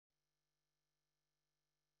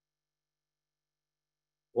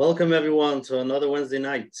Welcome everyone to another Wednesday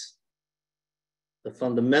night. The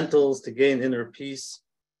fundamentals to gain inner peace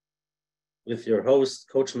with your host,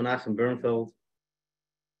 Coach Menachem.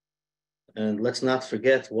 And let's not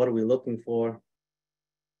forget, what are we looking for?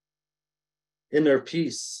 Inner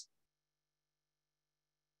peace.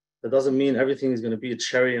 That doesn't mean everything is going to be a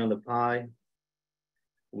cherry on the pie.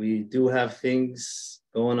 We do have things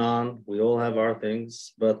going on. We all have our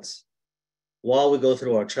things. But while we go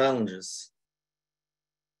through our challenges,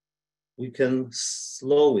 we can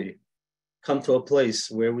slowly come to a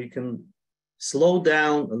place where we can slow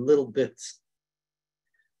down a little bit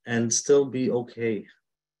and still be okay,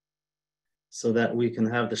 so that we can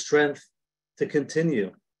have the strength to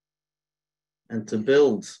continue and to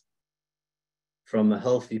build from a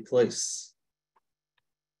healthy place.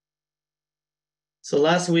 So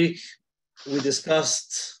last week, we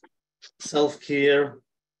discussed self-care.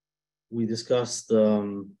 We discussed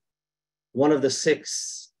one of the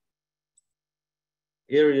 6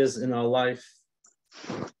 areas in our life: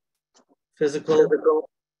 physical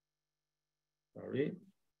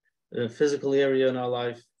area in our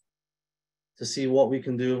life, to see what we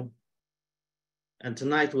can do. And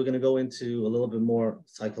tonight we're going to go into a little bit more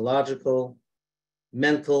psychological,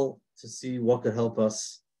 mental, to see what could help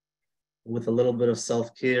us with a little bit of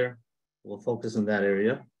self-care. We'll focus on that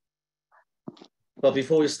area. But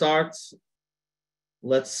before we start,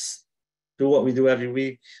 let's do what we do every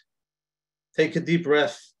week. Take a deep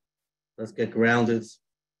breath. Let's get grounded.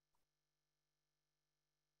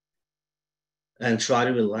 And try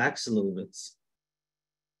to relax a little bit.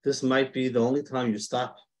 This might be the only time you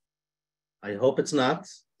stop. I hope it's not.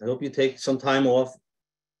 I hope you take some time off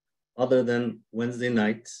other than Wednesday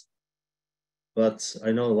night. But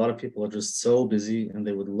I know a lot of people are just so busy and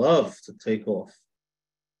they would love to take off.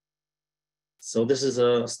 So this is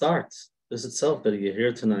a start. This itself, that you're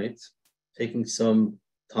here tonight, taking some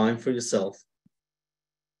time for yourself.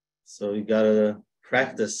 So you gotta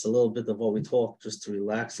practice a little bit of what we talk, just to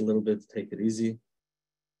relax a little bit, take it easy.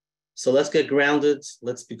 So let's get grounded.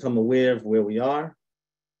 Let's become aware of where we are,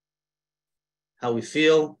 how we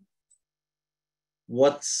feel,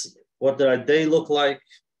 what did our day look like?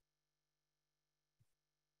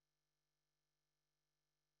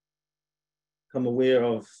 Become aware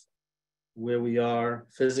of where we are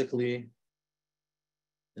physically,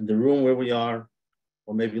 in the room where we are,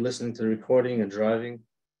 or maybe listening to the recording and driving.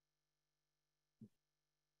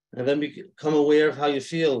 And then become aware of how you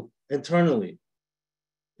feel internally,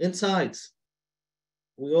 inside.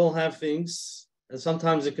 We all have things, and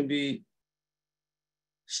sometimes it can be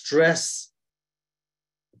stress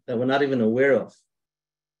that we're not even aware of.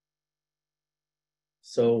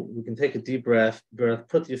 So we can take a deep breath,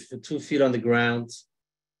 put your 2 feet on the ground,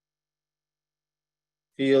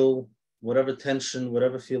 feel whatever tension,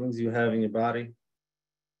 whatever feelings you have in your body.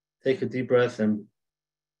 Take a deep breath and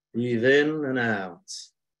breathe in and out.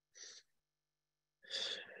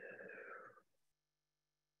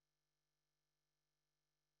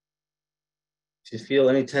 If you feel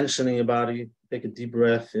any tension in your body, take a deep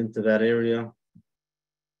breath into that area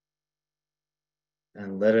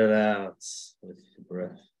and let it out with your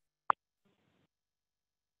breath.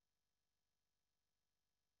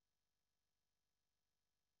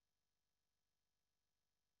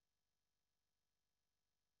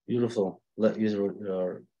 Beautiful. Let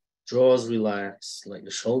your jaws relax, let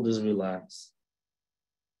your shoulders relax,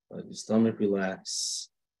 let your stomach relax.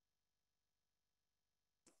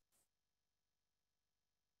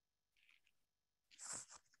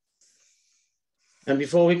 And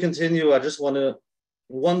before we continue, I just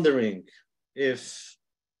wondering if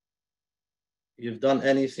you've done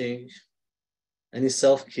anything, any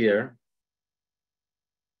self-care,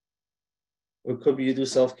 or it could be you do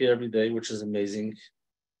self-care every day, which is amazing.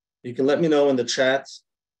 You can let me know in the chat,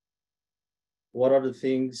 what are the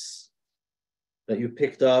things that you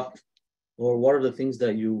picked up, or what are the things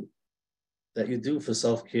that you do for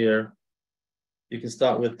self-care. You can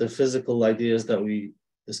start with the physical ideas that we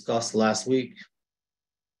discussed last week.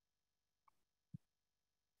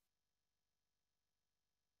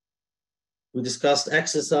 We discussed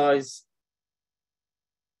exercise,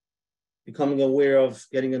 becoming aware of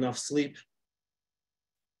getting enough sleep,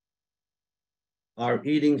 our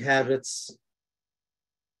eating habits,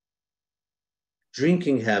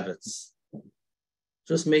 drinking habits,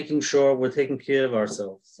 just making sure we're taking care of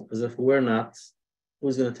ourselves. Because if we're not,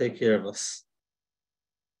 who's going to take care of us?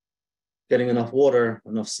 Getting enough water,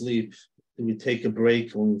 enough sleep. Do we take a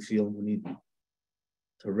break when we feel we need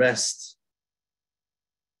to rest?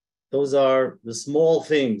 Those are the small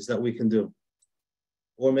things that we can do.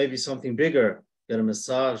 Or maybe something bigger, get a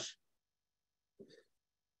massage.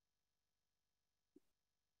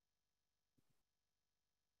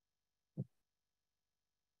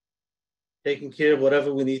 taking care of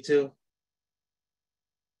whatever we need to.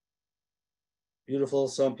 Beautiful.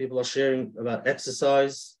 Some people are sharing about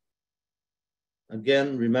exercise.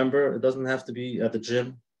 Again, remember, it doesn't have to be at the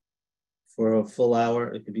gym for a full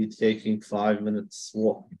hour. It could be taking 5 minutes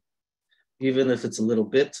walk. Even if it's a little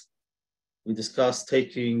bit, we discussed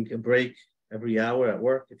taking a break every hour at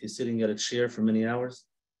work. If you're sitting at a chair for many hours,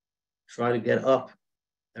 try to get up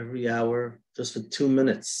every hour just for 2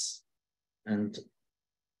 minutes and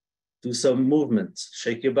do some movement,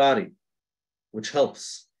 shake your body, which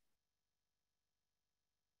helps.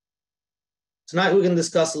 Tonight, we're going to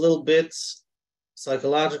discuss a little bit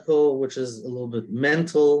psychological, which is a little bit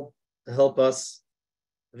mental to help us.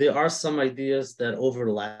 There are some ideas that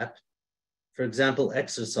overlap. For example,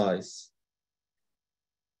 exercise.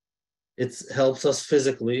 It helps us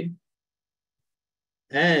physically,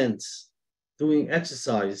 and doing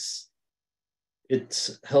exercise,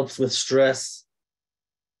 it helps with stress,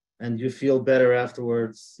 and you feel better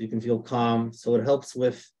afterwards. You can feel calm. So it helps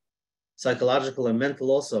with psychological and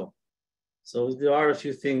mental also. So there are a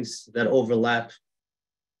few things that overlap,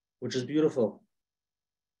 which is beautiful.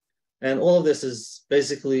 And all of this is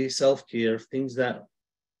basically self-care, things that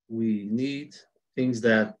we need, things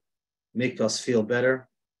that make us feel better.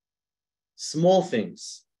 Small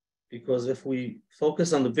things, because if we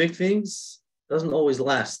focus on the big things, it doesn't always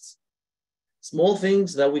last. Small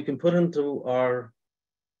things that we can put into our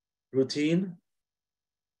routine,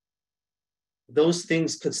 those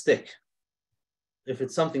things could stick. If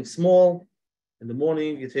it's something small, in the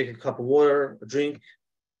morning, you take a cup of water, a drink,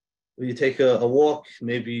 or you take a walk,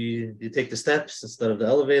 maybe you take the steps instead of the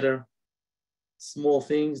elevator. Small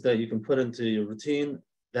things that you can put into your routine,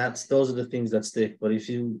 those are the things that stick. But if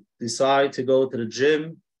you decide to go to the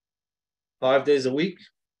gym 5 days a week,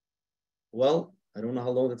 well, I don't know how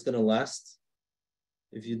long that's going to last.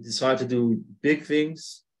 If you decide to do big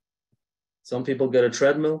things, some people get a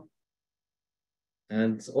treadmill.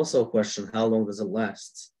 And also a question, how long does it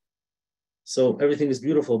last? So everything is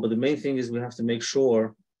beautiful, but the main thing is we have to make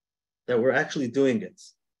sure that we're actually doing it,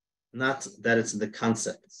 not that it's the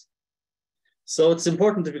concept. So it's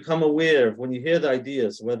important to become aware of when you hear the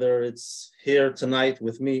ideas, whether it's here tonight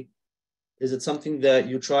with me, is it something that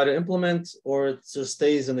you try to implement, or it just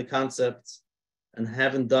stays in the concept and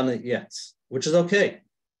haven't done it yet, which is okay.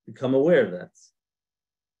 Become aware of that.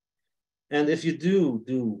 And if you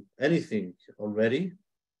do anything already,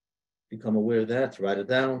 become aware of that, write it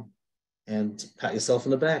down, and pat yourself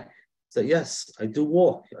on the back. Say, yes, I do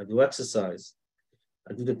walk, I do exercise,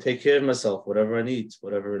 I do take care of myself, whatever I need,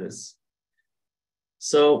 whatever it is.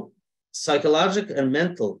 So psychological and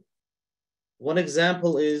mental. One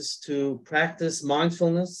example is to practice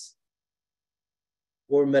mindfulness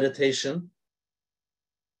or meditation.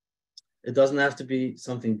 It doesn't have to be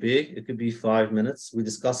something big. It could be 5 minutes. We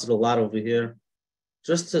discussed it a lot over here.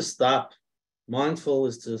 Just to stop. Mindful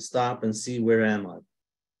is to stop and see, where am I?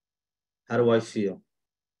 How do I feel?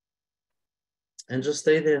 And just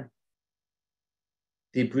stay there.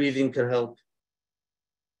 Deep breathing can help.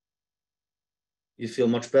 You feel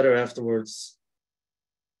much better afterwards.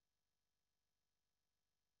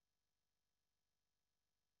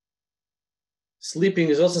 Sleeping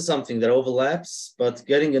is also something that overlaps, but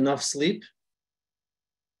getting enough sleep,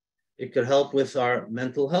 it could help with our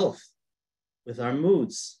mental health, with our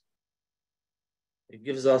moods. It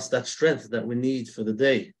gives us that strength that we need for the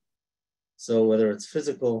day. So whether it's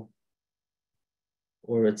physical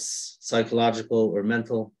or it's psychological or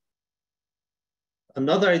mental.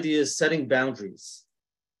 Another idea is setting boundaries.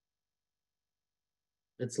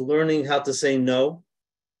 It's learning how to say no.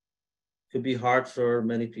 It could be hard for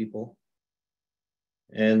many people.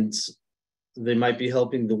 And they might be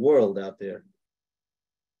helping the world out there.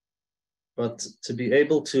 But to be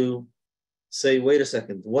able to say, wait a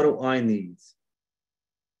second, what do I need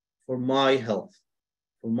for my health,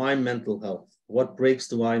 for my mental health? What breaks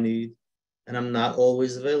do I need? And I'm not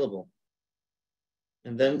always available.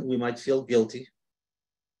 And then we might feel guilty,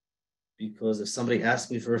 because if somebody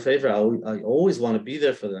asks me for a favor, I always want to be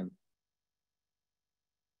there for them.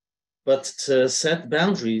 But to set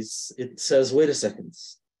boundaries, it says, wait a second,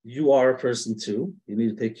 you are a person too. You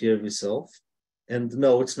need to take care of yourself. And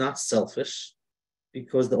no, it's not selfish,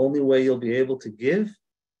 because the only way you'll be able to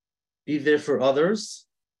be there for others,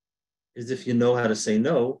 is if you know how to say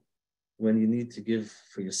no when you need to give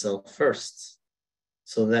for yourself first,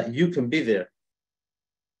 so that you can be there.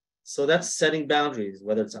 So that's setting boundaries,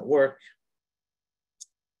 whether it's at work,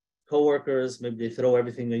 coworkers, maybe they throw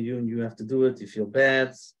everything on you and you have to do it. You feel bad.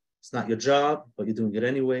 It's not your job, but you're doing it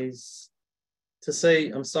anyways. To say,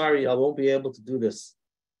 I'm sorry, I won't be able to do this.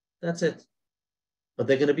 That's it. But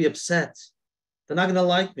they're going to be upset. They're not going to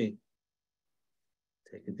like me.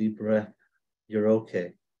 Take a deep breath. You're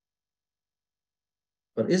okay.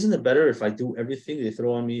 But isn't it better if I do everything they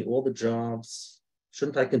throw on me, all the jobs?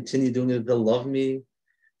 Shouldn't I continue doing it? They'll love me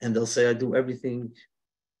and they'll say I do everything.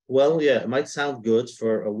 Well, yeah, it might sound good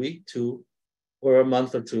for a week, two, or a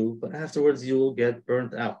month or two, but afterwards you will get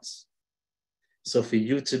burnt out. So for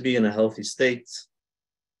you to be in a healthy state,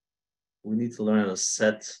 we need to learn how to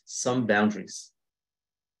set some boundaries.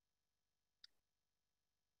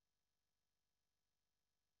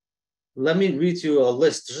 Let me read you a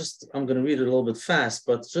list. I'm going to read it a little bit fast,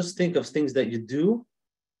 but just think of things that you do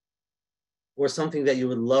or something that you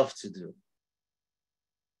would love to do.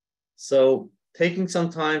 So taking some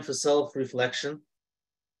time for self-reflection,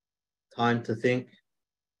 time to think,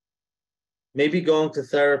 maybe going to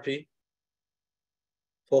therapy,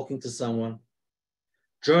 talking to someone,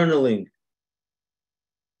 journaling,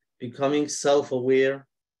 becoming self-aware,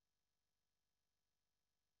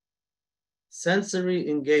 sensory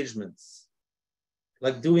engagements,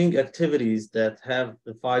 like doing activities that have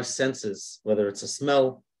the five senses, whether it's a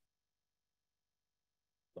smell,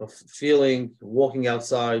 a feeling, walking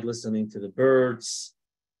outside, listening to the birds,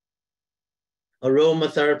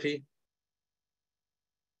 aromatherapy,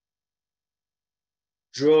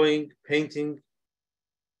 drawing, painting,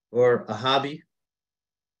 or a hobby,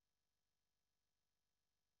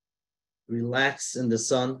 relax in the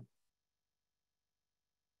sun,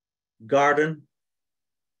 garden,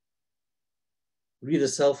 read a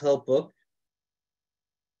self-help book,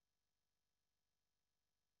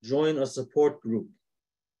 join a support group.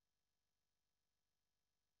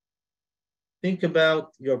 Think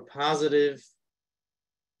about your positive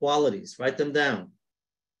qualities, write them down.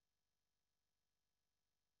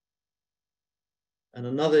 And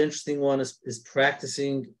another interesting one is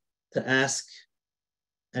practicing to ask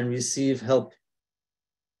and receive help.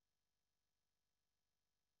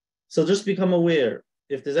 So just become aware.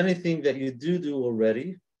 If there's anything that you do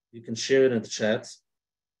already, you can share it in the chat.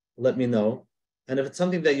 Let me know. And if it's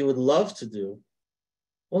something that you would love to do,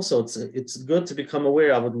 also it's good to become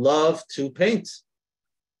aware. I would love to paint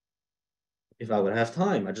if I would have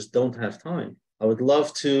time. I just don't have time. I would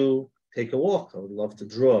love to take a walk. I would love to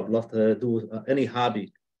draw. I would love to do any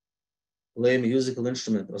hobby, play a musical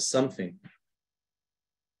instrument or something.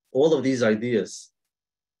 All of these ideas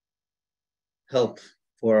help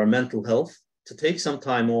for our mental health, to take some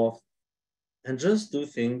time off and just do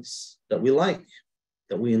things that we like,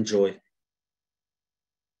 that we enjoy.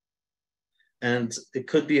 And it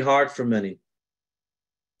could be hard for many,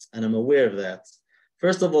 and I'm aware of that.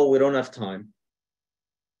 First of all, we don't have time.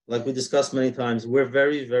 Like we discussed many times, we're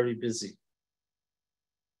very, very busy.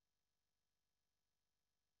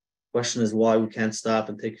 Question is why we can't stop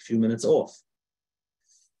and take a few minutes off.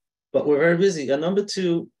 But we're very busy. And number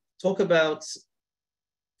two, talk about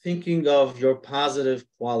thinking of your positive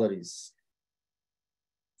qualities.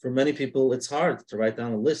 For many people, it's hard to write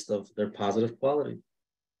down a list of their positive qualities.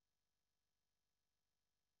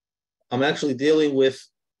 I'm actually dealing with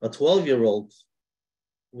a 12-year-old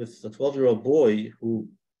boy who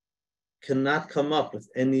cannot come up with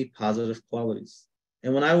any positive qualities.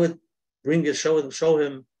 And when I would show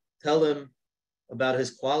him, tell him about his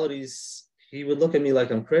qualities, he would look at me like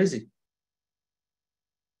I'm crazy.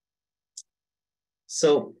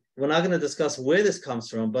 So we're not going to discuss where this comes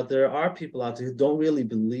from, but there are people out there who don't really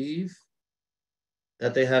believe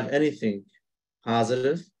that they have anything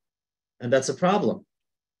positive, and that's a problem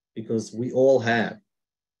because we all have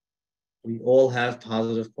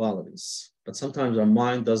positive qualities, but sometimes our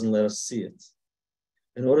mind doesn't let us see it.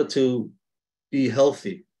 In order to be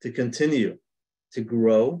healthy, to continue to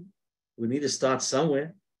grow, we need to start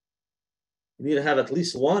somewhere. We need to have at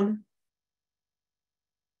least one.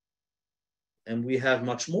 And we have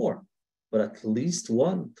much more, but at least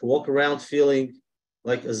one. To walk around feeling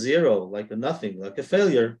like a zero, like a nothing, like a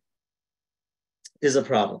failure is a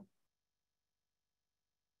problem.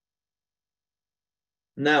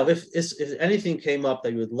 Now, if anything came up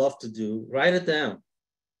that you would love to do, write it down.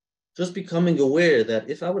 Just becoming aware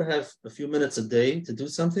that if I would have a few minutes a day to do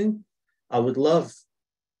something, I would love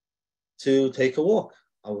to take a walk.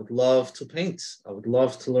 I would love to paint. I would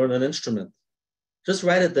love to learn an instrument. Just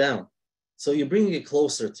write it down. So you're bringing it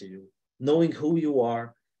closer to you, knowing who you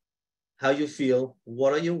are, how you feel,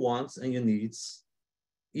 what are your wants and your needs,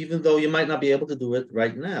 even though you might not be able to do it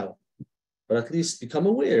right now. But at least become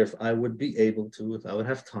aware. If I would be able to, if I would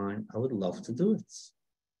have time, I would love to do it.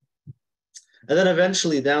 And then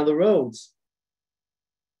eventually down the road,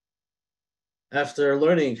 after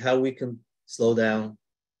learning how we can slow down,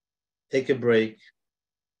 take a break,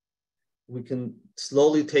 we can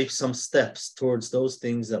slowly take some steps towards those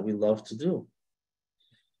things that we love to do.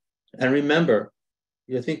 And remember,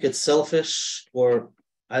 you think it's selfish or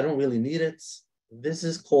I don't really need it. This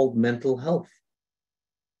is called mental health.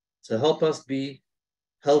 To help us be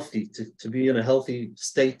healthy, to be in a healthy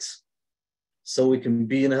state, so we can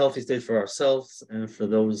be in a healthy state for ourselves and for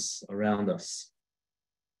those around us.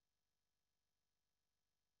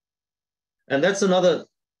 And that's another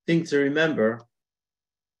thing to remember.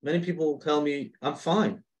 Many people tell me, I'm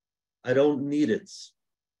fine. I don't need it.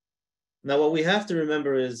 Now, what we have to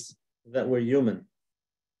remember is that we're human.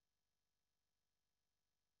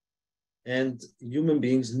 And human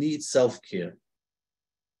beings need self-care.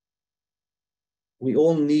 We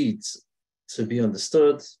all need to be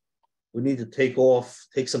understood. We need to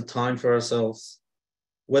take some time for ourselves.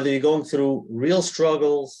 Whether you're going through real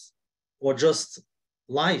struggles or just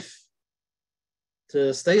life,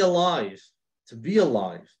 to stay alive, to be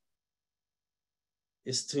alive,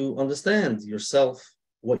 is to understand yourself,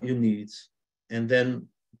 what you need, and then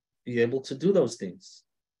be able to do those things.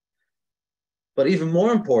 But even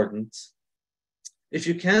more important, if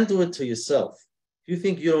you can't do it to yourself, if you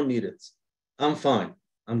think you don't need it, I'm fine,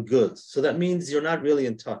 I'm good. So that means you're not really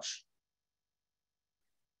in touch.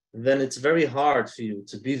 Then it's very hard for you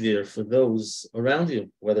to be there for those around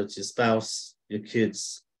you, whether it's your spouse, your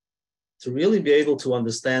kids, to really be able to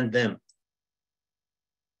understand them,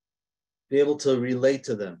 be able to relate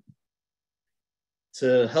to them,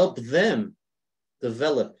 to help them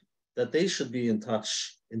develop that they should be in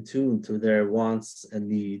touch, in tune to their wants and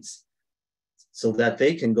needs, so that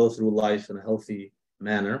they can go through life in a healthy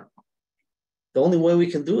manner. The only way we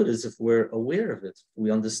can do it is if we're aware of it, we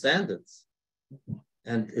understand it.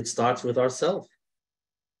 And it starts with ourselves.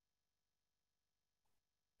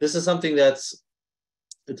 This is something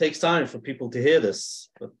it takes time for people to hear this,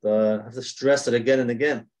 but I have to stress it again and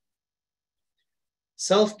again.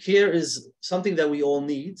 Self-care is something that we all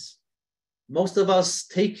need. Most of us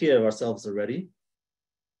take care of ourselves already.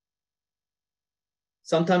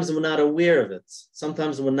 Sometimes we're not aware of it.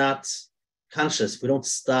 Sometimes we're not conscious. We don't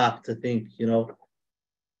stop to think,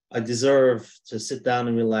 I deserve to sit down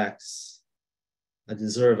and relax. I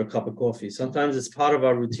deserve a cup of coffee. Sometimes it's part of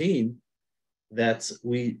our routine that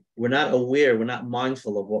we're not aware, we're not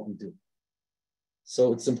mindful of what we do.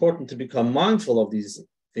 So it's important to become mindful of these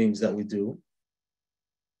things that we do.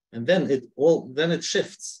 And then it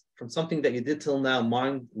shifts from something that you did till now,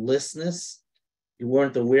 mindlessness. You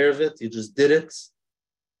weren't aware of it, you just did it.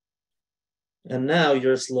 And now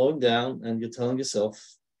you're slowing down and you're telling yourself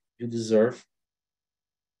you deserve,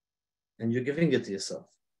 and you're giving it to yourself.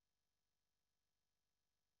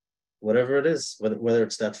 Whatever it is, whether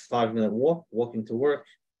it's that 5-minute walk, walking to work,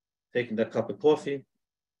 taking that cup of coffee.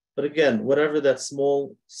 But again, whatever that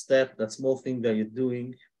small step, that small thing that you're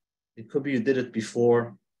doing, it could be you did it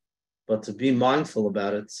before, but to be mindful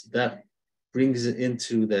about it, that brings it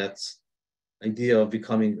into that idea of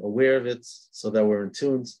becoming aware of it so that we're in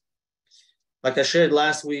tune. Like I shared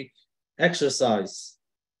last week, exercise.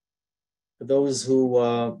 For those who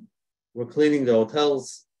were cleaning the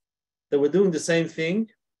hotels, they were doing the same thing,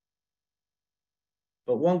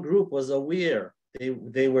 but one group was aware.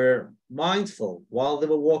 They were mindful while they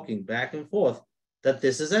were walking back and forth that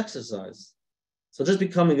this is exercise. So just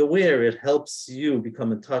becoming aware, it helps you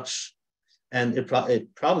become in touch, and it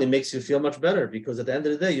probably makes you feel much better, because at the end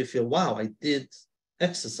of the day, you feel, wow, I did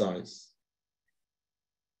exercise.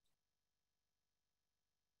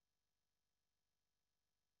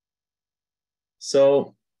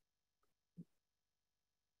 So,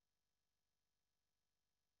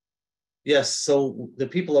 yes, so the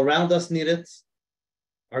people around us need it,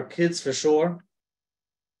 our kids for sure,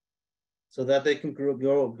 so that they can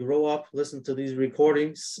grow up, listen to these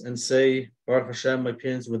recordings and say, Baruch Hashem, my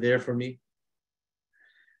parents were there for me.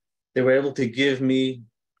 They were able to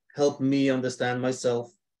help me understand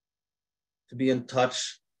myself, to be in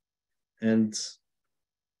touch. And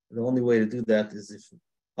the only way to do that is if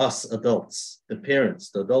us adults, the parents,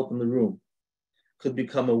 the adult in the room, could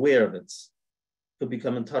become aware of it, could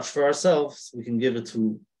become in touch for ourselves. We can give it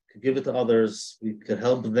to others. We could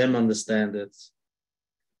help them understand it.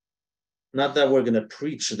 Not that we're going to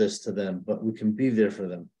preach this to them, but we can be there for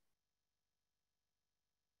them.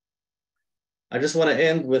 I just want to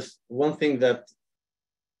end with one thing that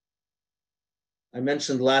I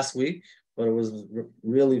mentioned last week, but it was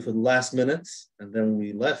really for the last minute, and then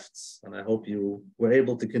we left, and I hope you were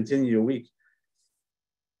able to continue your week.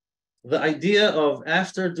 The idea of,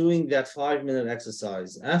 after doing that 5-minute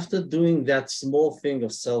exercise, after doing that small thing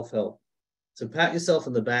of self-help, to pat yourself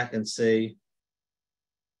on the back and say,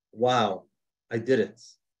 wow, I did it.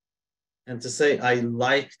 And to say, I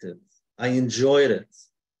liked it, I enjoyed it,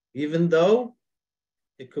 even though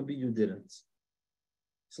it could be you didn't.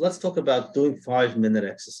 So let's talk about doing 5-minute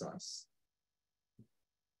exercise.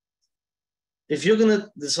 If you're going to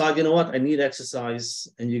decide, you know what, I need exercise,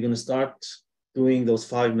 and you're going to start doing those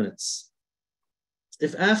 5 minutes.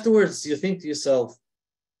 If afterwards you think to yourself,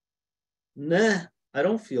 nah, I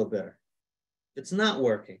don't feel better. It's not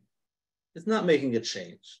working. It's not making a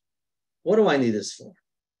change. What do I need this for?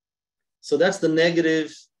 So that's the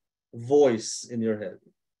negative voice in your head.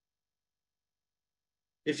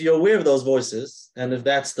 If you're aware of those voices, and if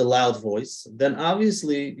that's the loud voice, then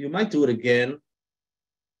obviously you might do it again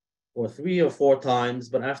or 3 or 4 times,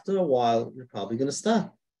 but after a while, you're probably going to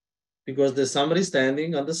stop because there's somebody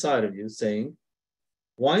standing on the side of you saying,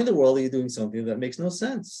 why in the world are you doing something that makes no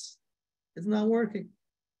sense? It's not working.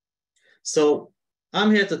 So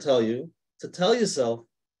I'm here to tell yourself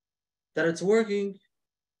that it's working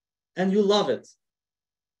and you love it.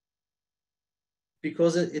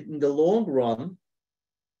 Because in the long run,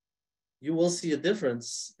 you will see a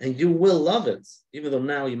difference and you will love it, even though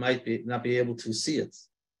now you might not be able to see it.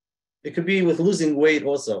 It could be with losing weight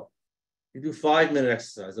also. You do 5-minute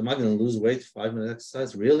exercise. Am I going to lose weight? 5-minute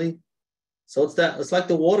exercise? Really? So it's like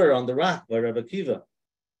the water on the rock by Rebbe Kiva.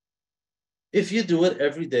 If you do it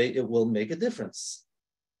every day, it will make a difference.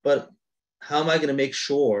 But how am I going to make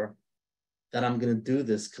sure that I'm going to do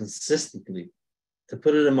this consistently, to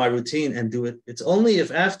put it in my routine and do it? It's only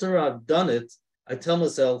if after I've done it, I tell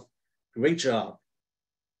myself, great job.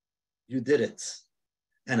 You did it.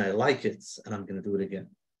 And I like it. And I'm going to do it again.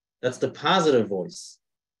 That's the positive voice.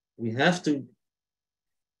 We have to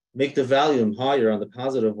make the volume higher on the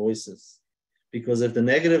positive voices. Because if the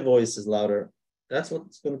negative voice is louder, that's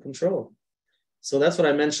what's going to control. So that's what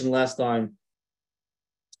I mentioned last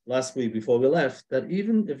week before we left, that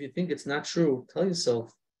even if you think it's not true, tell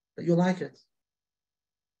yourself that you like it.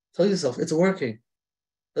 Tell yourself it's working.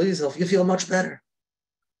 Tell yourself you feel much better.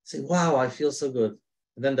 Say, wow, I feel so good.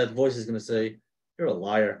 And then that voice is going to say, you're a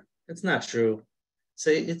liar. It's not true.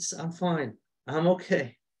 Say, I'm fine. I'm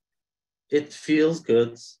okay. It feels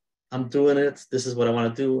good. I'm doing it. This is what I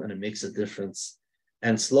want to do. And it makes a difference.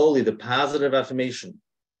 And slowly, the positive affirmation,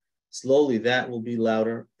 slowly that will be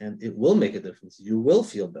louder and it will make a difference. You will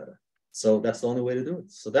feel better. So that's the only way to do it.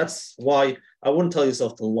 So that's why I wouldn't tell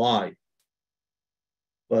yourself to lie.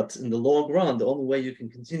 But in the long run, the only way you can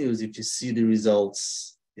continue is if you see the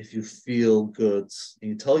results, if you feel good,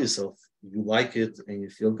 and you tell yourself you like it and you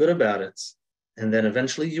feel good about it. And then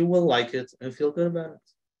eventually you will like it and feel good about it.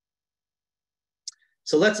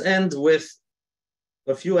 So let's end with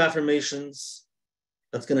a few affirmations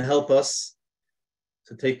that's going to help us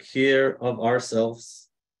to take care of ourselves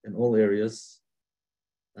in all areas.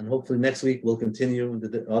 And hopefully next week we'll continue in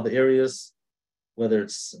the other areas, whether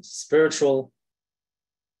it's spiritual,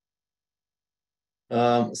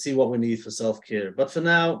 see what we need for self-care. But for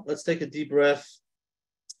now, let's take a deep breath.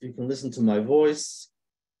 You can listen to my voice.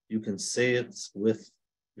 You can say it with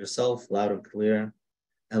yourself loud and clear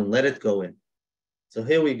and let it go in. So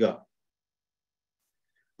here we go.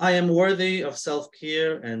 I am worthy of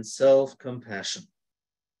self-care and self-compassion.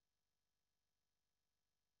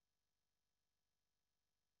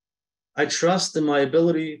 I trust in my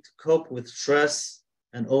ability to cope with stress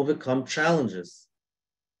and overcome challenges.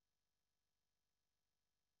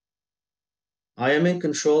 I am in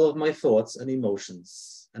control of my thoughts and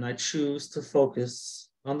emotions, and I choose to focus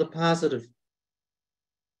on the positive.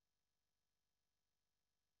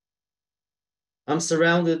 I'm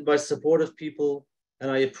surrounded by supportive people, and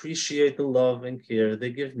I appreciate the love and care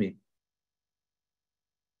they give me.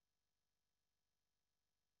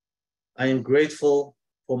 I am grateful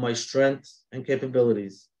for my strength and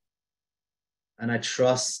capabilities, and I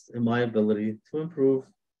trust in my ability to improve.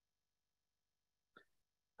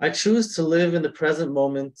 I choose to live in the present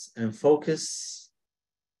moment and focus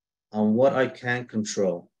on what I can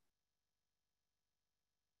control.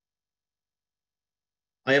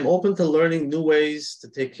 I am open to learning new ways to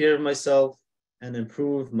take care of myself and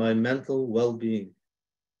improve my mental well-being.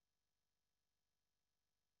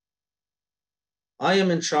 I am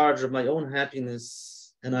in charge of my own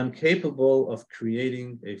happiness, and I'm capable of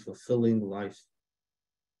creating a fulfilling life.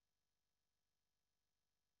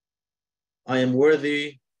 I am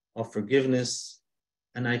worthy of forgiveness,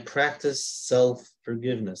 and I practice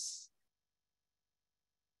self-forgiveness.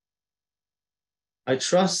 I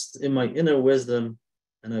trust in my inner wisdom,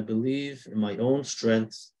 and I believe in my own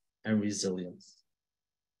strength and resilience.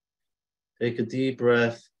 Take a deep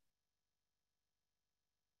breath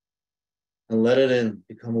and let it in.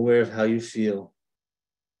 Become aware of how you feel.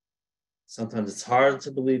 Sometimes it's hard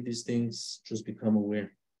to believe these things. Just become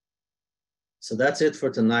aware. So that's it for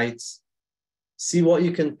tonight. See what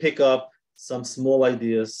you can pick up, some small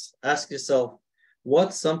ideas. Ask yourself,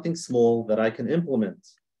 What's something small that I can implement?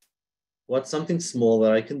 What's something small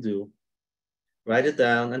that I can do? Write it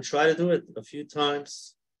down and try to do it a few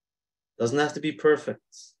times. Doesn't have to be perfect.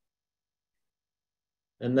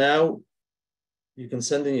 And now you can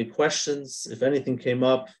send in your questions. If anything came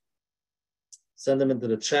up, send them into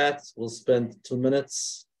the chat. We'll spend 2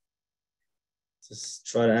 minutes to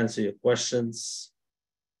try to answer your questions.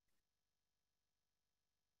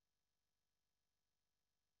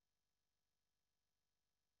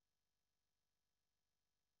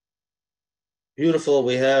 Beautiful.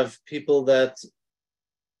 We have people that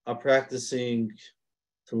are practicing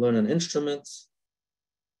to learn an instrument.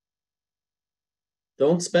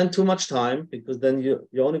 Don't spend too much time, because then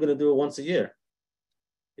you're only going to do it once a year.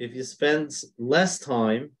 If you spend less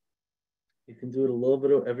time, you can do it a little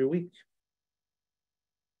bit every week.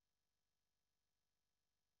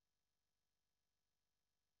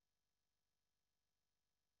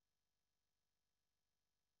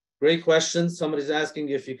 Great question. Somebody's asking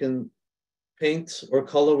if you can paint or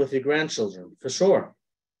color with your grandchildren. For sure.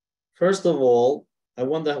 First of all, I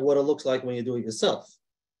wonder what it looks like when you do it yourself.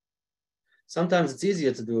 Sometimes it's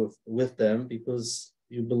easier to do it with them because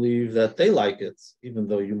you believe that they like it, even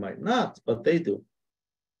though you might not, but they do.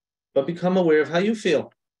 But become aware of how you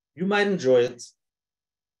feel. You might enjoy it,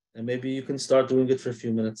 and maybe you can start doing it for a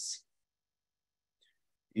few minutes,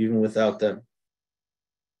 even without them.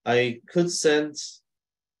 I could send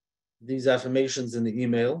these affirmations in the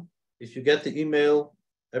email. If you get the email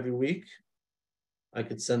every week, I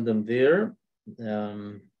could send them there.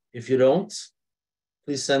 If you don't,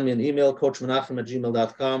 please send me an email,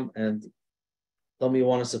 coachmenachem@gmail.com, and tell me you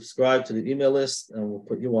want to subscribe to the email list, and we'll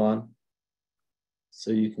put you on so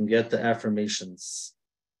you can get the affirmations.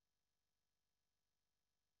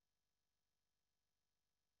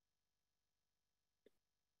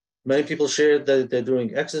 Many people shared that they're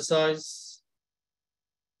doing exercise,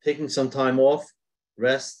 taking some time off,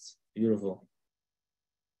 rest. Beautiful.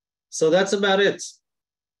 So that's about it.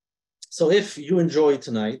 So if you enjoyed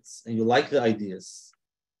tonight and you like the ideas,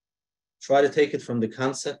 try to take it from the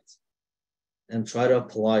concept and try to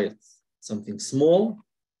apply it. Something small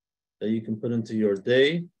that you can put into your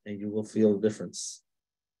day, and you will feel a difference.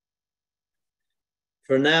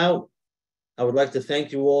 For now, I would like to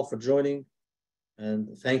thank you all for joining,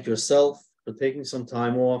 and thank yourself for taking some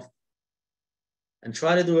time off, and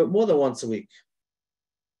try to do it more than once a week.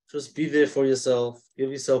 Just be there for yourself,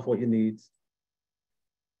 give yourself what you need,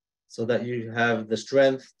 so that you have the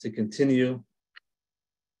strength to continue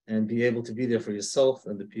and be able to be there for yourself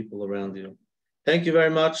and the people around you. Thank you very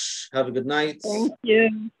much. Have a good night. Thank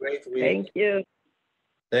you. Great week. Thank you.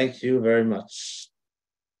 Thank you very much.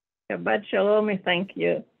 Shabbat shalom. Thank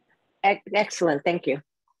you. Excellent. Thank you.